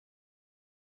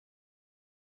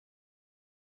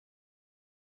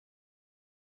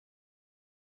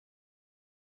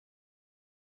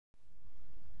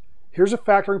Here's a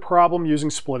factoring problem using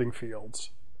splitting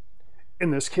fields.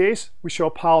 In this case, we show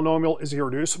a polynomial is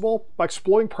irreducible by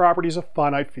exploiting properties of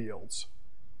finite fields.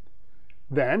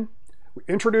 Then, we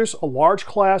introduce a large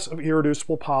class of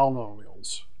irreducible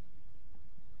polynomials.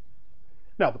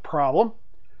 Now the problem,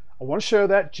 I want to show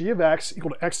that g of x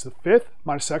equal to x to the fifth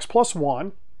minus x plus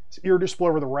 1 is irreducible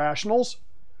over the rationals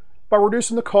by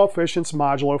reducing the coefficients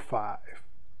modulo 5.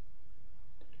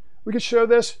 We can show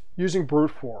this using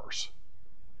brute force.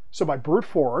 So by brute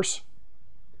force,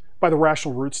 by the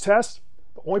rational roots test,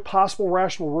 the only possible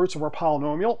rational roots of our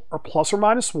polynomial are plus or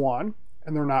minus 1,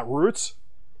 and they're not roots.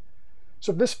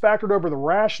 So if this factored over the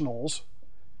rationals,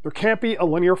 there can't be a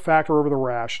linear factor over the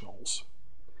rationals.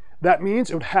 That means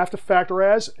it would have to factor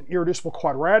as an irreducible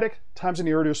quadratic times an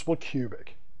irreducible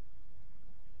cubic.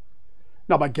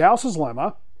 Now by Gauss's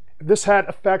lemma, if this had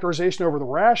a factorization over the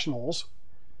rationals,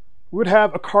 we would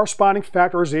have a corresponding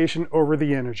factorization over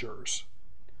the integers.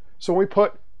 So when we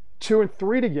put 2 and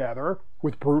 3 together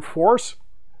with brute force,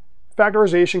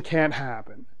 factorization can't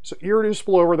happen. So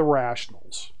irreducible over the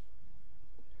rationals.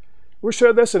 We'll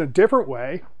show this in a different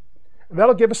way, and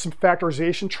that'll give us some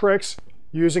factorization tricks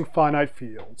using finite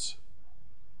fields.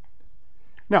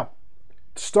 Now,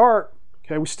 to start,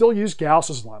 we still use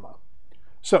Gauss's lemma.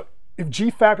 So if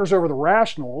g factors over the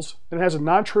rationals, then it has a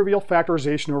non-trivial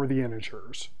factorization over the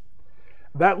integers.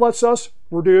 That lets us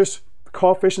reduce the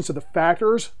coefficients of the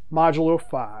factors modulo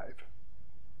 5.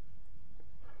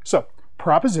 So,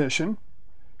 proposition,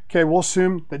 we'll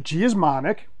assume that g is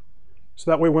monic,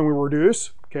 so that way when we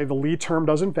reduce, the lead term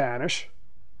doesn't vanish.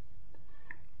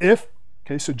 If,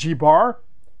 so g bar,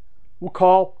 we'll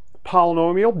call the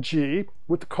polynomial g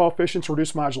with the coefficients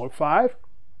reduced modulo 5.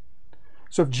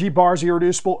 So if g bar is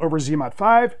irreducible over z mod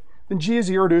 5, then g is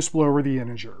irreducible over the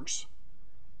integers.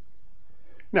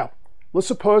 Now, let's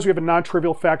suppose we have a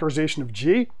non-trivial factorization of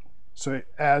g, so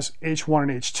as h1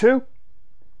 and h2.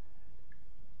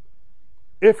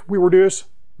 If we reduce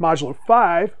modulo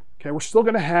 5, we're still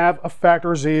going to have a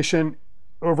factorization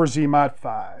over z mod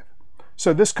 5.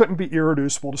 So this couldn't be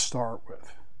irreducible to start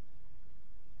with.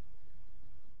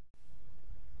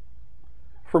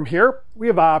 From here, we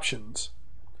have options.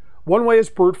 One way is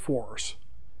brute force.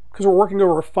 Because we're working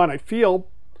over a finite field,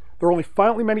 there are only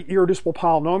finitely many irreducible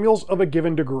polynomials of a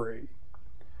given degree.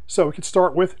 So we could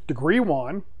start with degree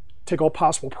 1, take all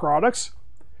possible products.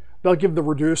 That'll give the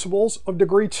reducibles of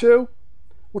degree 2.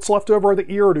 What's left over are the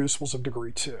irreducibles of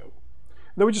degree 2. And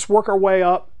then we just work our way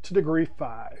up to degree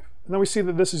 5. And then we see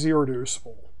that this is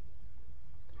irreducible.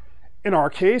 In our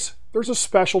case, there's a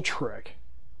special trick.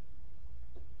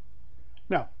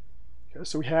 Now,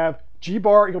 so we have g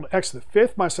bar equal to x to the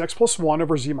fifth minus x plus 1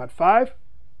 over z mod 5.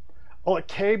 I'll let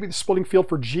k be the splitting field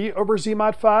for g over z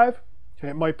mod 5.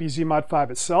 It might be z mod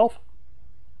 5 itself.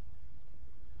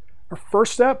 Our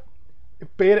first step, if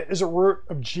beta is a root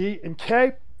of g and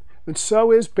k, then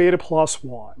so is beta plus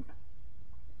 1.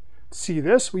 To see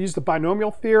this, we use the binomial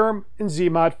theorem in z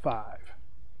mod 5.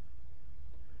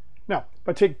 Now, if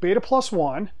I take beta plus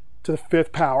 1 to the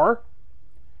fifth power,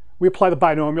 we apply the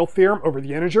binomial theorem over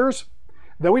the integers.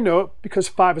 Then we note, because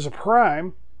 5 is a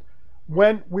prime,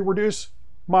 when we reduce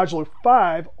modulo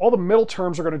 5, all the middle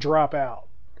terms are going to drop out.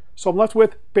 So I'm left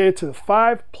with beta to the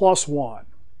 5 plus 1.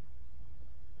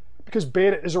 Because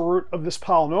beta is a root of this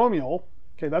polynomial,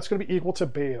 that's going to be equal to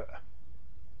beta.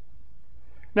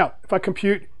 Now, if I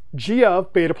compute g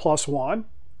of beta plus 1,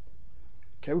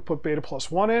 we put beta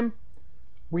plus 1 in,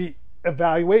 we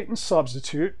evaluate and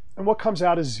substitute, and what comes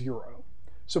out is 0.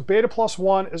 So beta plus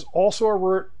 1 is also a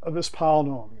root of this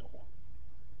polynomial.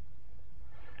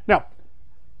 Now,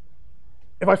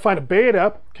 if I find a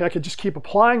beta, I could just keep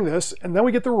applying this, and then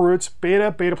we get the roots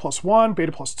beta, beta plus 1,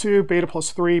 beta plus 2, beta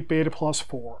plus 3, beta plus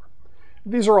 4.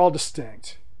 These are all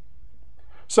distinct.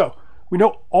 So we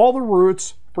know all the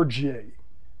roots for g.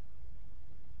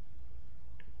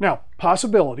 Now,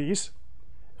 possibilities.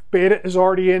 If beta is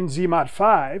already in z mod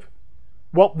 5,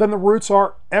 well, then the roots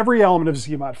are every element of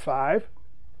z mod 5.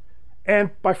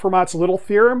 And by Fermat's little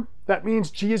theorem, that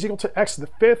means g is equal to x to the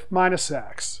fifth minus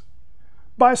x.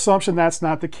 By assumption, that's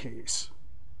not the case.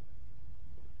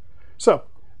 So,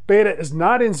 beta is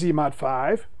not in z mod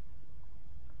 5.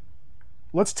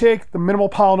 Let's take the minimal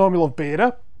polynomial of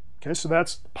beta. So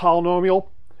that's the polynomial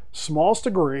smallest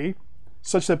degree,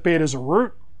 such that beta is a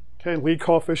root. Lead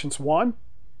coefficient's 1.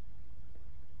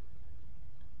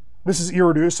 This is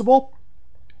irreducible.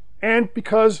 And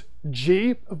because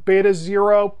g of beta is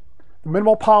 0, the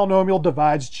minimal polynomial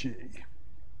divides g.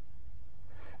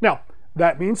 Now,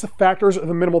 that means the factors of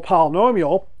the minimal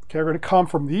polynomial are going to come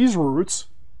from these roots.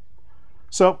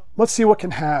 So let's see what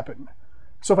can happen.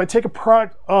 So if I take a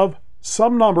product of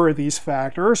some number of these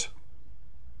factors,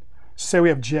 say we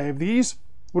have j of these,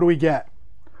 what do we get?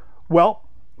 Well,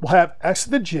 we'll have x to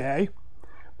the j.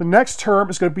 The next term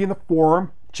is going to be in the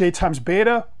form j times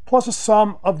beta plus a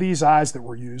sum of these i's that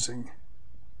we're using.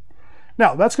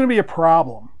 Now, that's going to be a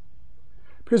problem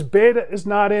because beta is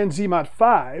not in Z mod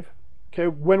 5. Okay,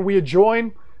 when we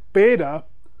adjoin beta,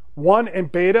 1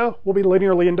 and beta will be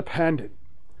linearly independent.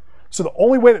 So the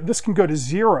only way that this can go to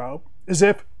 0 is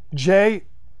if j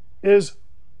is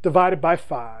divided by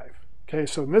 5. Okay,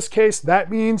 so in this case,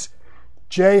 that means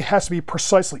j has to be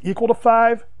precisely equal to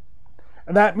 5,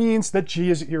 and that means that g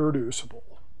is irreducible.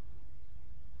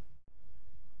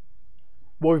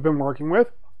 What we've been working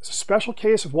with is a special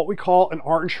case of what we call an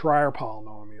Artin-Schreier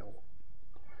polynomial.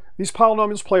 These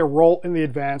polynomials play a role in the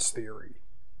advanced theory.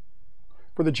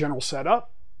 For the general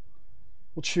setup,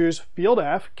 we'll choose field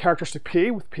f, characteristic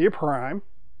p with p prime.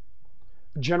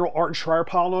 The general Artin-Schreier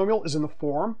polynomial is in the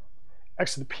form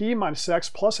x to the p minus x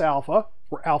plus alpha,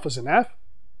 where alpha is an f.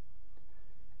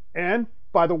 And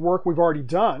by the work we've already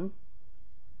done,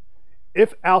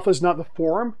 if alpha is not in the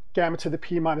form gamma to the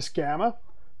p minus gamma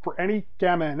for any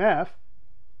gamma in f,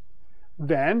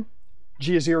 then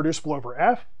g is irreducible over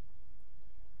f.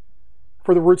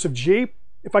 For the roots of g,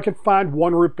 if I can find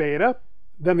one root beta,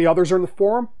 then the others are in the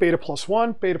form beta plus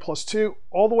 1, beta plus 2,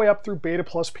 all the way up through beta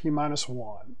plus p minus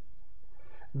 1.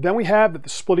 Then we have that the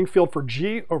splitting field for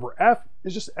g over f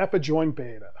is just f adjoin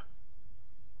beta.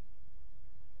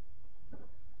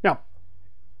 Now,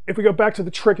 if we go back to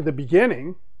the trick at the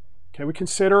beginning, okay, we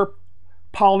consider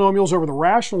polynomials over the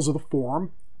rationals of the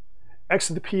form x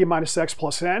to the p minus x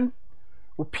plus n,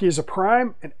 where p is a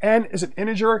prime and n is an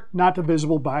integer not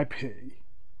divisible by p.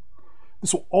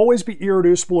 This will always be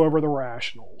irreducible over the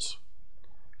rationals.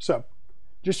 So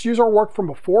just use our work from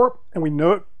before, and we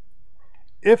note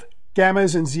if gamma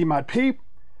is in Z mod p,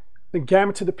 then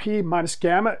gamma to the p minus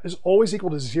gamma is always equal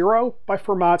to 0 by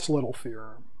Fermat's Little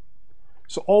theorem.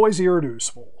 So always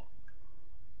irreducible.